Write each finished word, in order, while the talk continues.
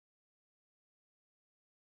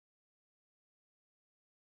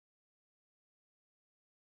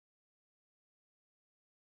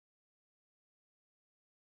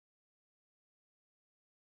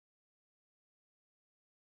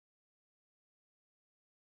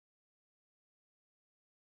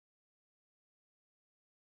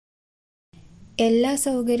എല്ലാ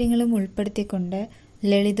സൗകര്യങ്ങളും ഉൾപ്പെടുത്തിക്കൊണ്ട്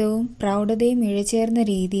ലളിതവും പ്രൗഢതയും ഇഴചേർന്ന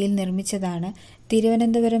രീതിയിൽ നിർമ്മിച്ചതാണ്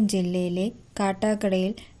തിരുവനന്തപുരം ജില്ലയിലെ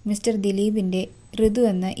കാട്ടാക്കടയിൽ മിസ്റ്റർ ദിലീപിന്റെ ഋതു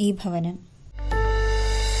എന്ന ഈ ഭവനം.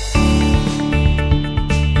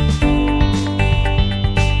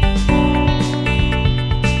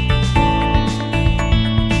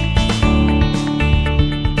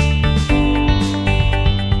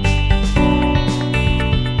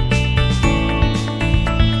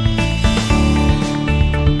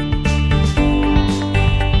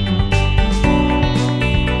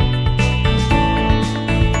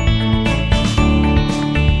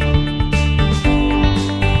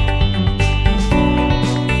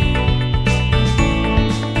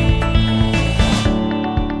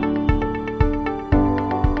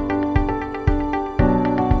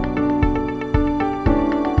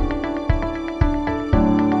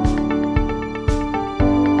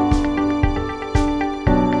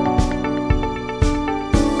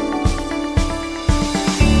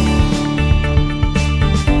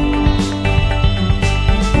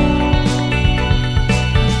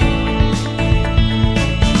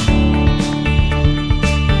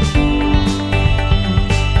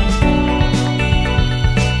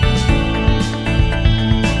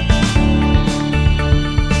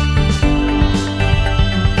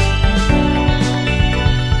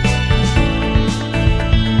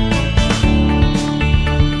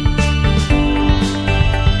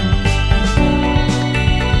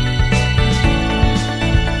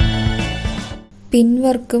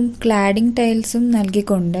 പിൻവർക്കും ക്ലാഡിംഗ് ടൈൽസും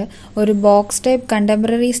നൽകിക്കൊണ്ട് ഒരു ബോക്സ് ടൈപ്പ്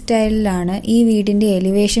കണ്ടംപററി സ്റ്റൈലിലാണ് ഈ വീടിന്റെ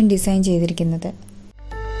എലിവേഷൻ ഡിസൈൻ ചെയ്തിരിക്കുന്നത്.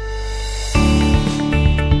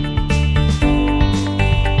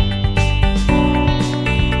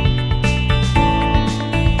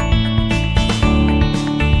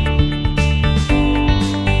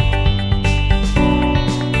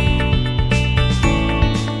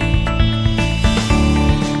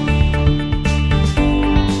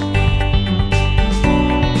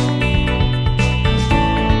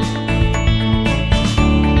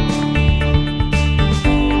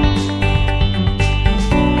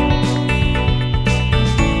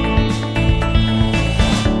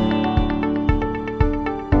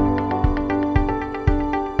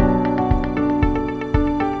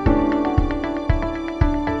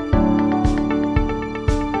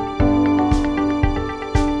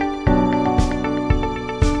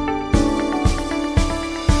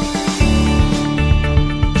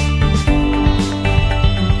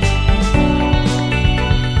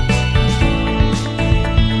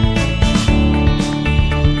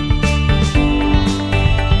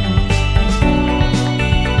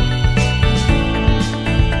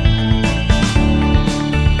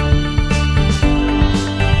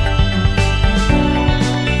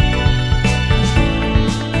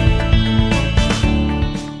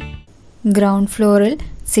 ഗ്രൗണ്ട് ഫ്ലോറിൽ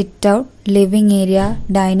sit out, living area,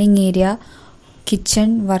 dining area, kitchen,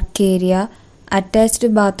 work area, attached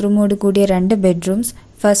ബാത്റൂമോട് കൂടിയ 2 ബെഡ്റൂംസ്,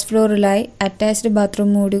 ഫസ്റ്റ് ഫ്ലോറിലായി അറ്റാച്ച്ഡ്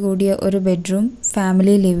ബാത്റൂമോട് കൂടിയ ഒരു bedroom,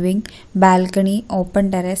 family living, balcony, open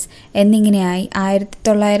terrace എന്നിങ്ങനെയായി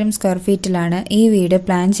 1900 square ഫീറ്റിലാണ് ഈ വീട്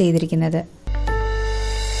പ്ലാൻ ചെയ്തിരിക്കുന്നത്.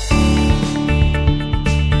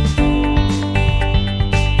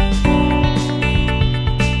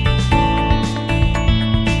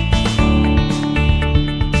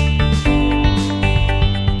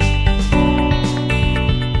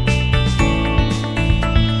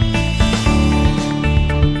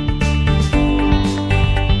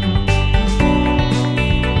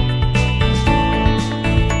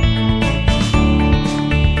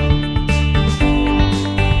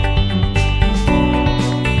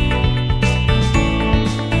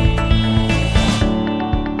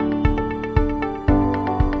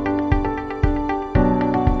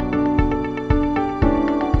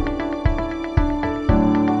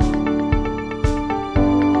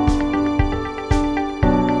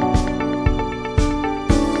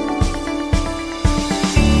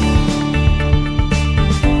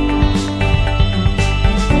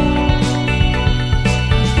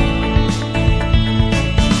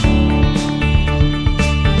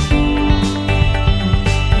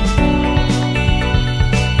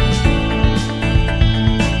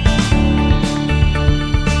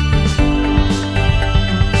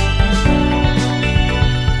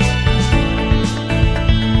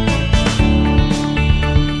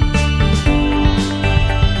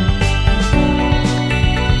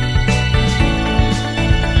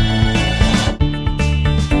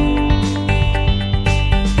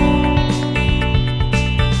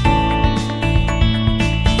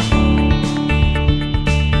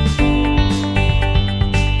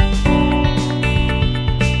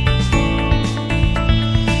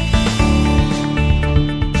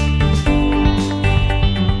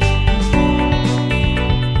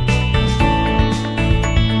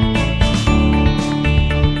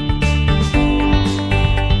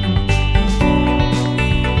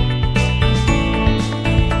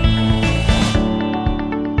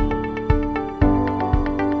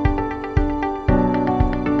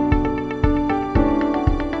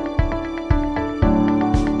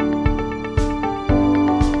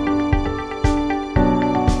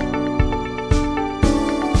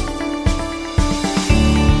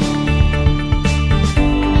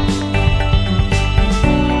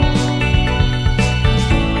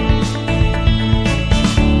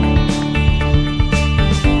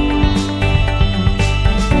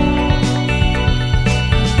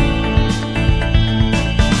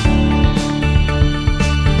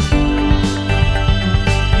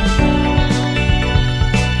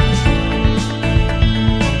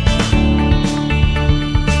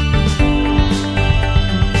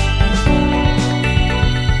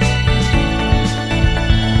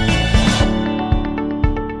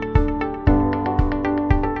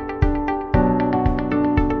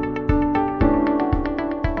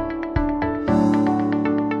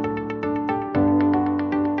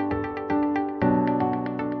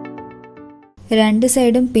 രണ്ട്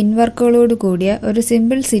സൈഡും പിൻ വർക്കുകളോട് കൂടിയ ഒരു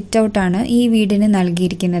സിമ്പിൾ സിറ്റ് ഔട്ടാണ് ഈ വീടിന്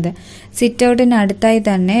നൽകിയിരിക്കുന്നത്. സിറ്റ് ഔട്ടിന് അടുത്തായി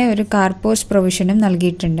തന്നെ ഒരു കാർ പോർച്ച് പ്രൊവിഷനും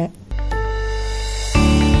നൽകിയിട്ടുണ്ട്.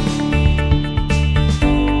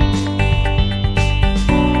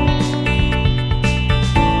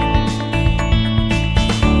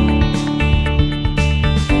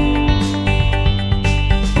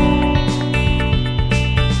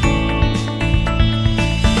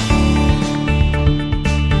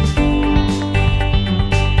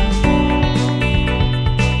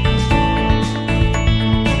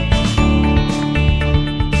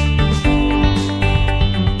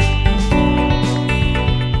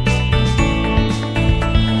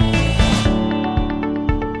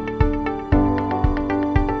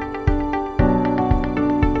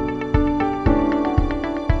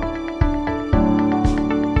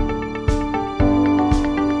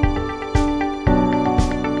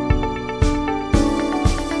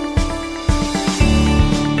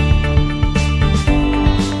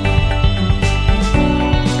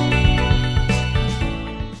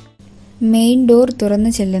 മെയിൻ ഡോർ തുറന്നു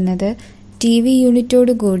ചെല്ലുന്നത് TV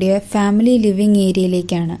യൂണിറ്റോട് കൂടിയ ഫാമിലി ലിവിംഗ്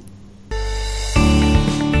ഏരിയയിലേക്കാണ്.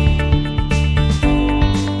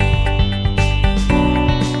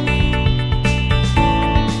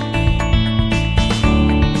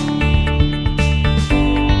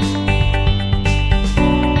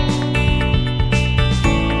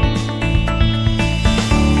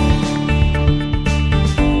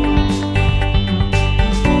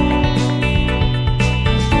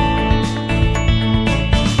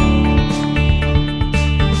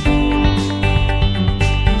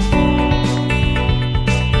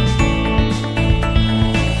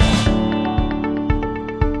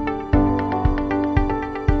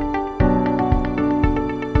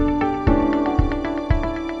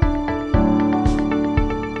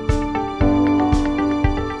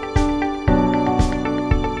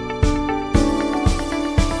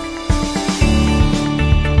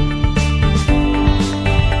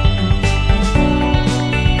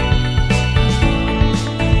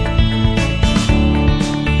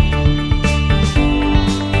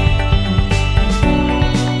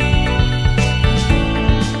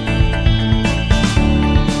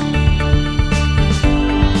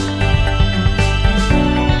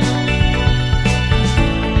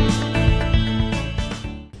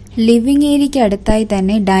 ലിവിംഗ് ഏരിയയ്ക്ക് അടുത്തായി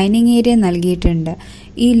തന്നെ ഡൈനിങ് ഏരിയ നൽകിയിട്ടുണ്ട്.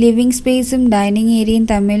 ഈ ലിവിംഗ് സ്പേസും ഡൈനിങ് ഏരിയയും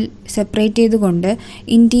തമ്മിൽ സെപ്പറേറ്റ് ചെയ്തുകൊണ്ട്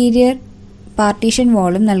ഇന്റീരിയർ പാർട്ടീഷൻ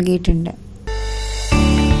വാളും നൽകിയിട്ടുണ്ട്.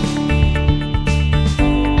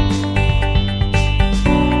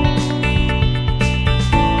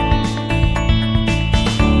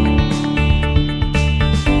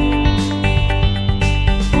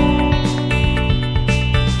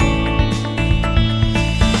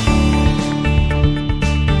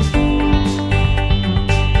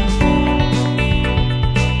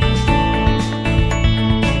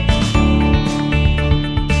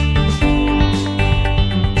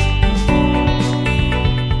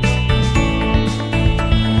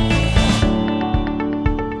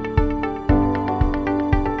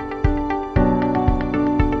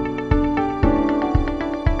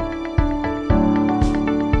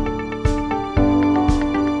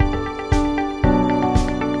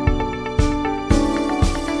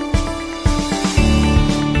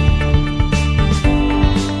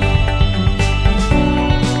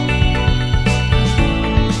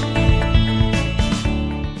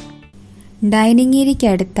 ഡൈനിങ് ഏരിയയ്ക്ക്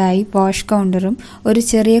അടുത്തായി വാഷ് കൗണ്ടറും ഒരു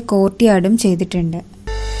ചെറിയ കോർട്ട്യാർഡും ചെയ്തിട്ടുണ്ട്.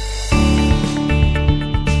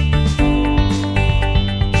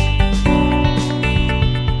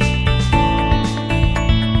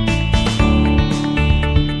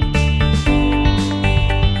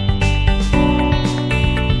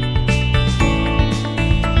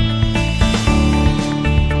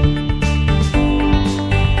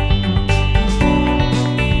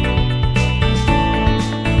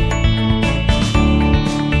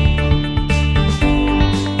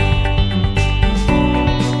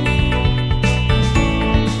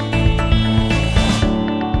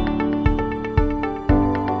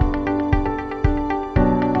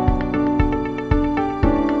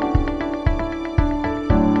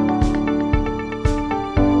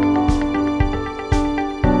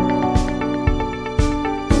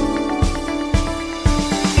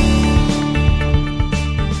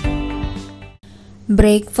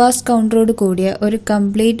 ബ്രേക്ക്ഫാസ്റ്റ് കൗണ്ടറോട് കൂടിയ ഒരു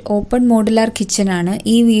കംപ്ലീറ്റ് ഓപ്പൺ മോഡുലാർ കിച്ചനാണ്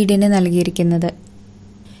ഈ വീടിന് നൽകിയിരിക്കുന്നത്.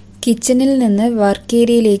 കിച്ചണിൽ നിന്ന് വർക്ക്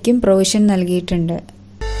ഏരിയയിലേക്കും പ്രൊവിഷൻ നൽകിയിട്ടുണ്ട്.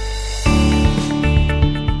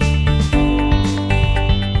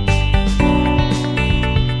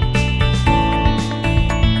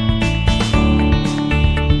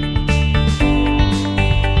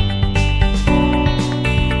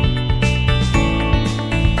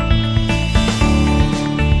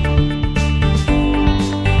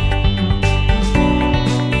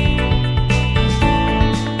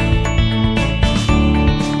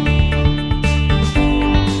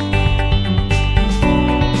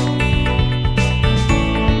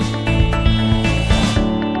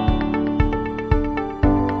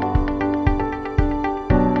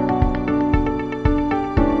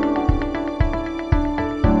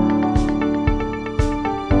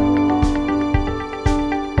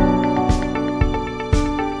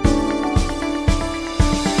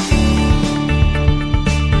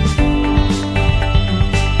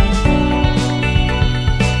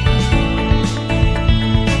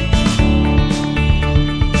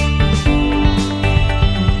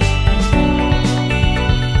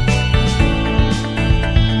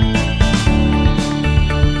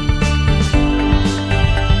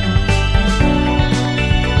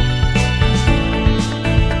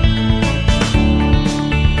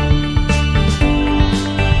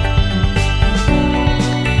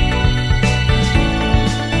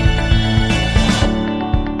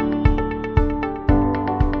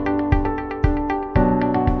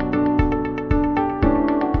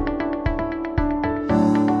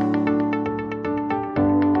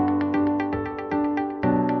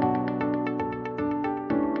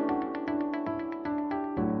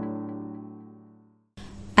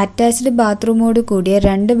 അറ്റാച്ച്ഡ് ബാത്റൂമോട് കൂടിയ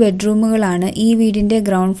 2 ബെഡ്റൂമുകളാണ് ഈ വീടിന്റെ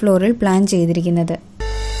ഗ്രൗണ്ട് ഫ്ലോറിൽ പ്ലാൻ ചെയ്തിരിക്കുന്നത്.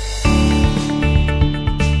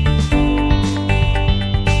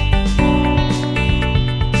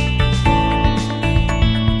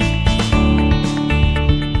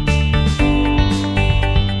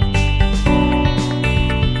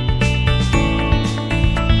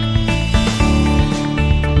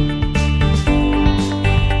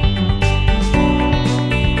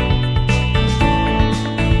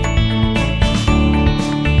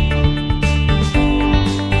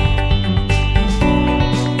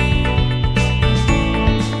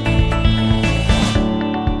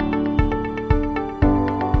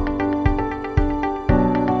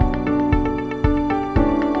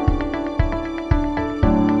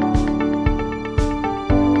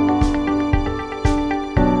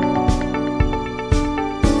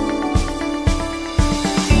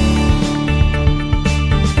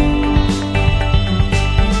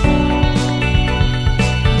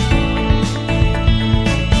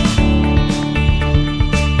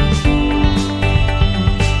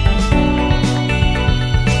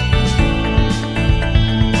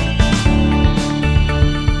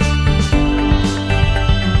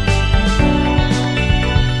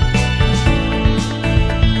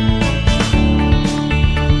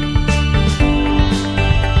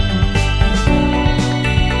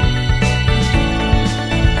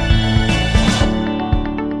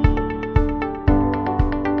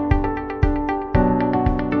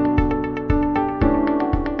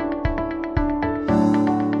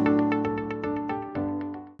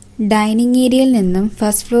 ഡൈനിങ് ഏരിയയിൽ നിന്നും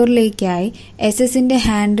ഫസ്റ്റ് ഫ്ലോറിലേക്കായി എസ്എസിന്റെ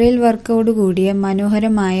ഹാൻഡ് റെയിൽ വർക്കോട് കൂടിയ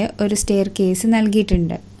മനോഹരമായ ഒരു സ്റ്റെയർ കേസ്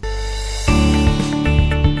നൽകിയിട്ടുണ്ട്.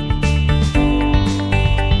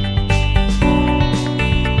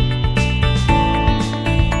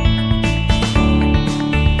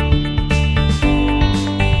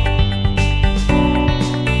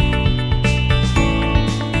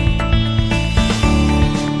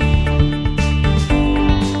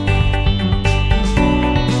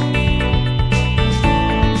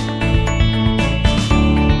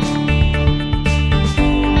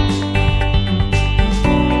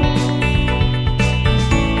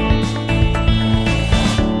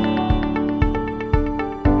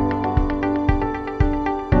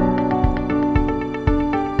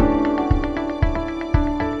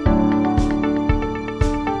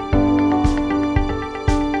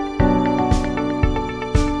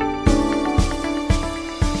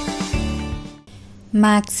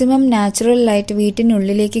 മാക്സിമം നാച്ചുറൽ ലൈറ്റ്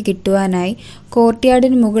വീട്ടിനുള്ളിലേക്ക് കിട്ടുവാനായി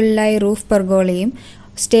കോർട്ട്യാർഡിന് മുകളിലായി റൂഫ് പെർഗോളയും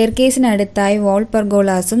സ്റ്റെയർകേസിനടുത്തായി വാൾ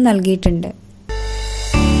പെർഗോളാസും നൽകിയിട്ടുണ്ട്.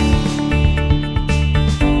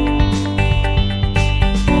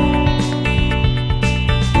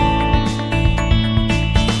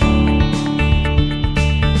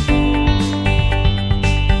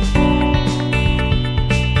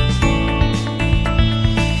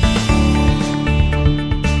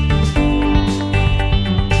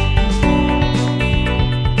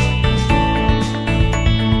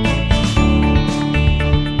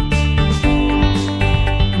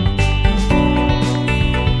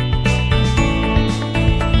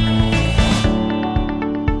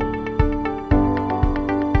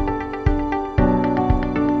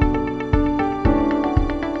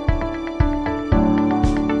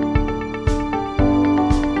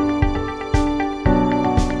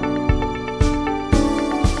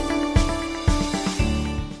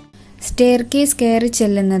 സ്റ്റെയർകേസ് കയറി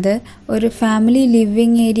ചെല്ലുന്നത് ഒരു family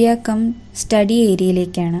living area cum study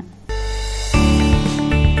ഏരിയയിലേക്കാണ്.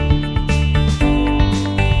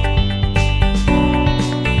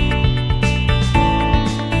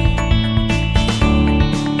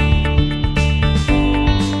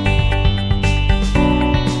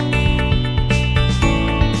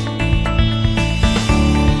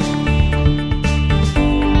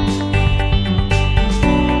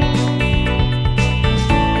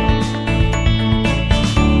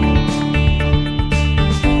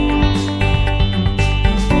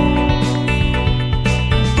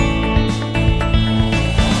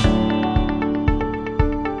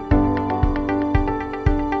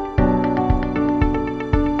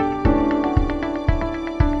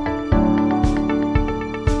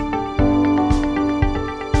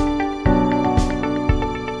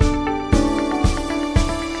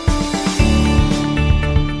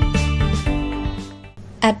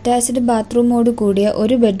 Attached ബാത്റൂമോട് കൂടിയ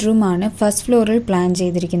ഒരു ബെഡ്റൂമാണ് ഫസ്റ്റ് ഫ്ലോറിൽ പ്ലാൻ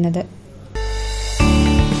ചെയ്തിരിക്കുന്നത്.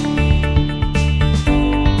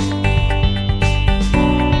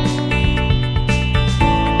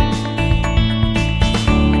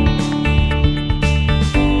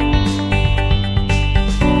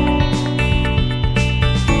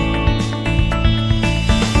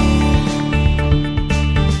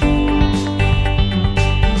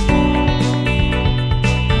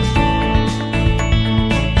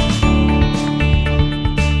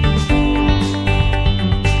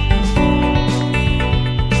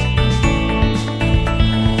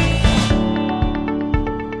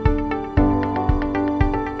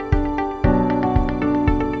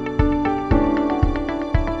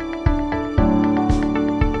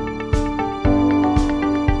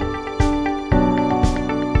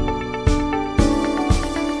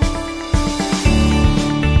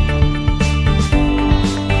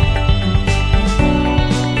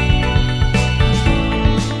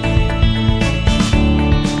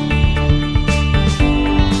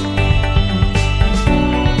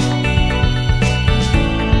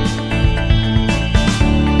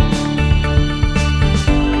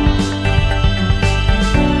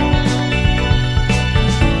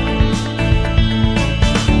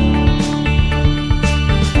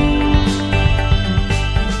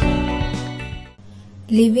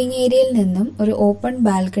 ലിവിംഗ് ഏരിയയിൽ നിന്നും ഒരു ഓപ്പൺ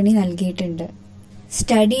ബാൽക്കണി നൽകിയിട്ടുണ്ട്.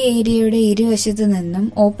 സ്റ്റഡി ഏരിയയുടെ ഇരുവശത്തു നിന്നും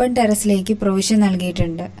ഓപ്പൺ ടെറസിലേക്ക് പ്രൊവിഷൻ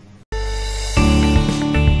നൽകിയിട്ടുണ്ട്.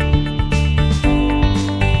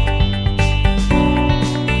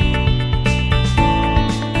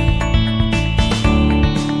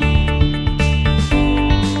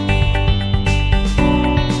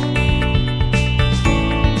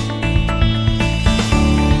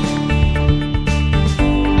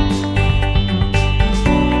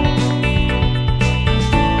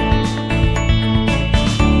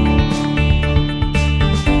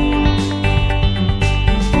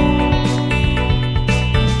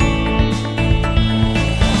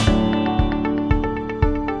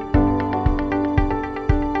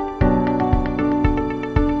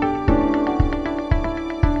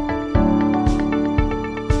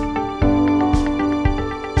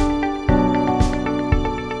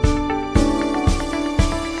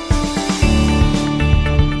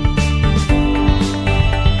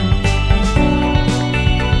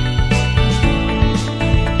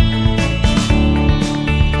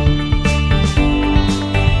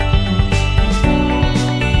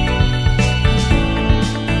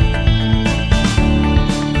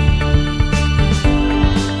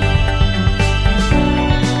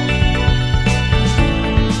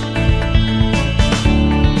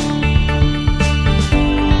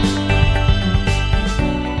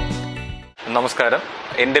 നമസ്കാരം,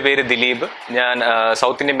 എൻ്റെ പേര് ദിലീപ്. ഞാൻ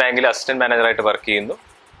സൗത്ത് ഇന്ത്യൻ ബാങ്കിൽ അസിസ്റ്റന്റ് മാനേജറായിട്ട് വർക്ക് ചെയ്യുന്നു.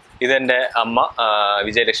 ഇതെൻ്റെ അമ്മ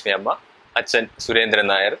വിജയലക്ഷ്മി അമ്മ, അച്ഛൻ സുരേന്ദ്രൻ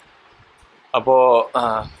നായർ. അപ്പോൾ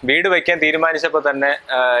വീട് വയ്ക്കാൻ തീരുമാനിച്ചപ്പോൾ തന്നെ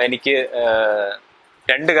എനിക്ക്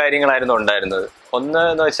രണ്ട് കാര്യങ്ങളായിരുന്നു ഉണ്ടായിരുന്നത്. ഒന്ന്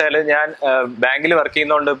എന്ന് വെച്ചാൽ, ഞാൻ ബാങ്കിൽ വർക്ക്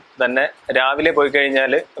ചെയ്യുന്നതുകൊണ്ട് തന്നെ രാവിലെ പോയി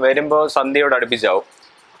കഴിഞ്ഞാൽ വരുമ്പോൾ സന്ധ്യയോട് അടുപ്പിച്ചാവും.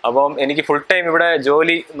 അപ്പം എനിക്ക് ഫുൾ ടൈം ഇവിടെ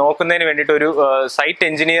ജോലി നോക്കുന്നതിന് വേണ്ടിയിട്ട് ഒരു സൈറ്റ്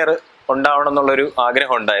എഞ്ചിനീയർ ഉണ്ടാവണം എന്നുള്ളൊരു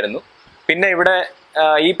ആഗ്രഹം ഉണ്ടായിരുന്നു. പിന്നെ ഇവിടെ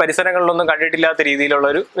ഈ പരിസരങ്ങളിലൊന്നും കണ്ടിട്ടില്ലാത്ത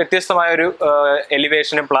രീതിയിലുള്ളൊരു വ്യത്യസ്തമായൊരു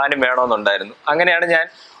എലിവേഷനും പ്ലാനും വേണമെന്നുണ്ടായിരുന്നു. അങ്ങനെയാണ് ഞാൻ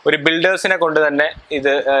ഒരു ബിൽഡേഴ്സിനെ കൊണ്ട് തന്നെ ഇത്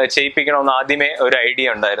ചെയ്യിപ്പിക്കണമെന്ന് ആദ്യമേ ഒരു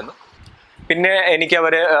ഐഡിയ ഉണ്ടായിരുന്നു. പിന്നെ എനിക്ക്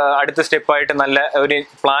അവർ അടുത്ത സ്റ്റെപ്പായിട്ട് നല്ല ഒരു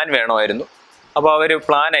പ്ലാൻ വേണമായിരുന്നു. അപ്പോൾ അവർ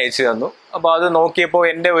പ്ലാൻ അയച്ചു തന്നു. അപ്പോൾ അത് നോക്കിയപ്പോൾ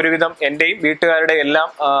എൻ്റെയും വീട്ടുകാരുടെ എല്ലാം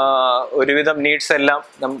ഒരുവിധം നീഡ്സ്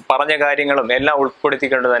എല്ലാം പറഞ്ഞ കാര്യങ്ങളും എല്ലാം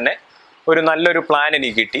ഉൾപ്പെടുത്തിക്കൊണ്ട് തന്നെ ഒരു നല്ലൊരു പ്ലാൻ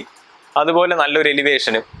എനിക്ക് കിട്ടി. അതുപോലെ നല്ലൊരു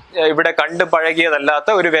എലിവേഷനും ഇവിടെ കണ്ട് പഴകിയതല്ലാത്ത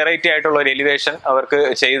ഒരു വെറൈറ്റി ആയിട്ടുള്ള ഒരു എലിവേഷൻ അവർക്ക്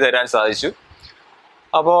ചെയ്തു തരാൻ സാധിച്ചു.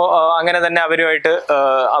 അപ്പോൾ അങ്ങനെ തന്നെ അവരുമായിട്ട്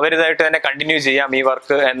തന്നെ കണ്ടിന്യൂ ചെയ്യാം ഈ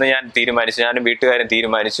വർക്ക് എന്ന് ഞാൻ തീരുമാനിച്ചു. ഞാനും വീട്ടുകാരും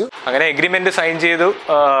തീരുമാനിച്ചു. അങ്ങനെ എഗ്രിമെന്റ് സൈൻ ചെയ്തു.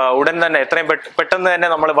 ഉടൻ തന്നെ എത്രയും പെട്ടെന്ന് തന്നെ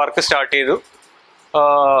നമ്മൾ വർക്ക് സ്റ്റാർട്ട് ചെയ്തു.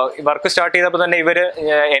 വർക്ക് സ്റ്റാർട്ട് ചെയ്തപ്പോൾ തന്നെ ഇവർ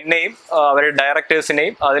എന്നെയും അവരുടെ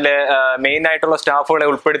ഡയറക്ടേഴ്സിനെയും അതിലെ മെയിൻ ആയിട്ടുള്ള സ്റ്റാഫുകളെ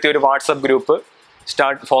ഉൾപ്പെടുത്തി ഒരു വാട്സപ്പ് ഗ്രൂപ്പ്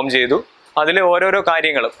ഫോം ചെയ്തു. അതിൽ ഓരോരോ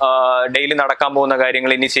കാര്യങ്ങളും, ഡെയിലി നടക്കാൻ പോകുന്ന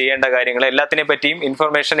കാര്യങ്ങൾ, ഇനി ചെയ്യേണ്ട കാര്യങ്ങൾ, എല്ലാത്തിനെ പറ്റിയും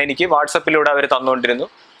ഇൻഫർമേഷൻ എനിക്ക് വാട്സപ്പിലൂടെ അവർ തന്നുകൊണ്ടിരുന്നു.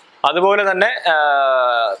 അതുപോലെ തന്നെ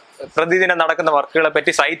പ്രതിദിനം നടക്കുന്ന വർക്കുകളെ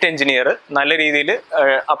പറ്റി സൈറ്റ് എഞ്ചിനീയർ നല്ല രീതിയിൽ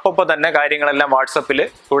അപ്പോൾ തന്നെ കാര്യങ്ങളെല്ലാം വാട്സപ്പിൽ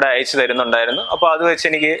കൂടെ അയച്ചു തരുന്നുണ്ടായിരുന്നു. അപ്പോൾ അത് വെച്ച്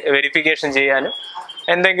എനിക്ക് വെരിഫിക്കേഷൻ ചെയ്യാനും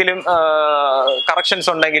എന്തെങ്കിലും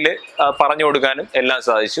കറക്ഷൻസ് ഉണ്ടെങ്കിൽ പറഞ്ഞു കൊടുക്കാനും എല്ലാം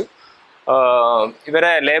സാധിച്ചു. ഇവരെ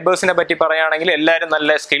ലേബേഴ്സിനെ പറ്റി പറയുകയാണെങ്കിൽ എല്ലാവരും നല്ല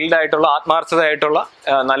സ്കിൽഡ് ആയിട്ടുള്ള, ആത്മാർത്ഥമായിട്ടുള്ള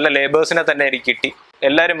നല്ല ലേബേഴ്സിനെ തന്നെ എനിക്ക് കിട്ടി.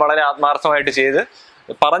 എല്ലാവരും വളരെ ആത്മാർത്ഥമായിട്ട് ചെയ്ത്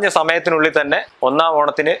പറഞ്ഞ സമയത്തിനുള്ളിൽ തന്നെ ഒന്നാം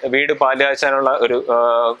ഓണത്തിന് വീട് പാലുകാച്ചാനുള്ള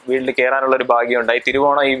വീട്ടിൽ കയറാനുള്ള ഒരു ഭാഗ്യമുണ്ടായി.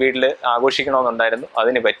 തിരുവോണം ഈ വീട്ടിൽ ആഘോഷിക്കണമെന്നുണ്ടായിരുന്നു.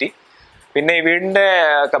 അതിനെ പറ്റി പിന്നെ ഈ വീടിൻ്റെ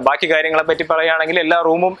ബാക്കി കാര്യങ്ങളെ പറ്റി പറയുകയാണെങ്കിൽ എല്ലാ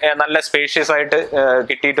റൂമും നല്ല സ്പേഷ്യസ് ആയിട്ട്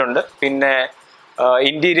കിട്ടിയിട്ടുണ്ട്. പിന്നെ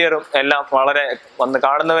ഇന്റീരിയറും എല്ലാം വളരെ വന്ന്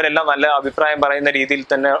കാണുന്നവരെല്ലാം നല്ല അഭിപ്രായം പറയുന്ന രീതിയിൽ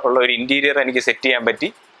തന്നെ ഉള്ള ഒരു ഇന്റീരിയർ എനിക്ക് സെറ്റ് ചെയ്യാൻ പറ്റി.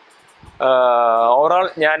 ഓവറോൾ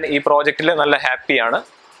ഞാൻ ഈ പ്രോജക്റ്റിൽ നല്ല ഹാപ്പിയാണ്.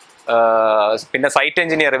 പിന്നെ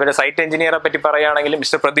ഇവരുടെ സൈറ്റ് എഞ്ചിനീയറെ പറ്റി പറയുകയാണെങ്കിൽ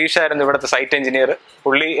മിസ്റ്റർ പ്രതീഷ് ആയിരുന്നു ഇവിടുത്തെ സൈറ്റ് എഞ്ചിനീയർ.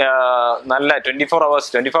 പുള്ളി നല്ല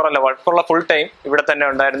 24 അല്ല, വർക്കുള്ള ഫുൾ ടൈം ഇവിടെ തന്നെ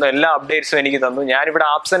ഉണ്ടായിരുന്നു. എല്ലാ അപ്ഡേറ്റ്സും എനിക്ക് തന്നു. ഞാനിവിടെ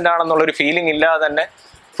ആബ്സെന്റ് ആണെന്നുള്ളൊരു ഫീലിംഗ് ഇല്ലാതെ തന്നെ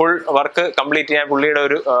ഫുൾ വർക്ക് കംപ്ലീറ്റ് ചെയ്യാൻ പുള്ളിയുടെ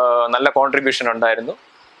ഒരു നല്ല കോൺട്രിബ്യൂഷൻ ഉണ്ടായിരുന്നു.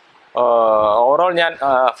 ഓവറോൾ ഞാൻ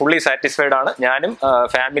ഫുള്ളി സാറ്റിസ്ഫൈഡ് ആണ്. ഞാനും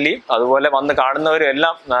ഫാമിലിയും അതുപോലെ വന്ന് കാണുന്നവരും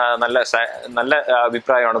എല്ലാം നല്ല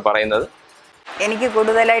അഭിപ്രായമാണ് പറയുന്നത്. എനിക്ക്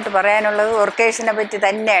കൂടുതലായിട്ട് പറയാനുള്ളത് വർക്കേഴ്സിനെ പറ്റി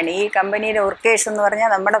തന്നെയാണ്. ഈ കമ്പനിയുടെ വർക്കേഴ്സ് എന്ന് പറഞ്ഞാൽ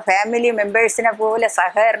നമ്മുടെ ഫാമിലി മെമ്പേഴ്സിനെ പോലെ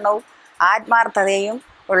സഹകരണവും ആത്മാർത്ഥതയും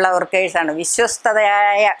ഉള്ള വർക്കേഴ്സാണ്.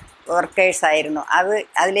 വിശ്വസ്തതയായ വർക്കേഴ്സായിരുന്നു.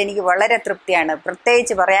 അതിലെനിക്ക് വളരെ തൃപ്തിയാണ്.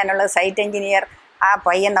 പ്രത്യേകിച്ച് പറയാനുള്ളത് സൈറ്റ് എഞ്ചിനീയർ, ആ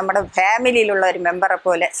പയ്യൻ നമ്മുടെ ഫാമിലിയിലുള്ള ഒരു മെമ്പറെ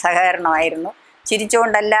പോലെ സഹകരണമായിരുന്നു.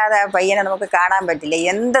 ചിരിച്ചുകൊണ്ടല്ലാതെ ആ പയ്യനെ നമുക്ക് കാണാൻ പറ്റില്ല.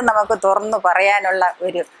 എന്ത് നമുക്ക് തുറന്നു പറയാനുള്ള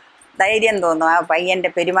ഒരു ധൈര്യം തോന്നും ആ പയ്യൻ്റെ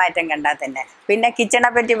പെരുമാറ്റം കണ്ടാൽ തന്നെ. പിന്നെ കിച്ചണെ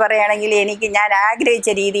പറ്റി പറയുകയാണെങ്കിൽ ഞാൻ ആഗ്രഹിച്ച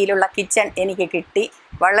രീതിയിലുള്ള കിച്ചൺ എനിക്ക് കിട്ടി.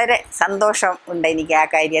 വളരെ സന്തോഷം ഉണ്ട് എനിക്ക് ആ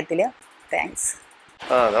കാര്യത്തിൽ. താങ്ക്സ്.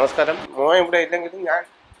 നമസ്കാരം. മോൻ ഇവിടെ ഇല്ലെങ്കിലും ഞാൻ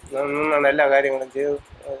നിന്നാണ് എല്ലാ കാര്യങ്ങളും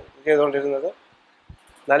ചെയ്തുകൊണ്ടിരുന്നത്.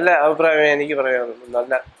 നല്ല അഭിപ്രായമേ എനിക്ക് പറയാനുള്ളൂ.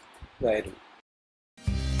 നല്ല ഇതായിരുന്നു.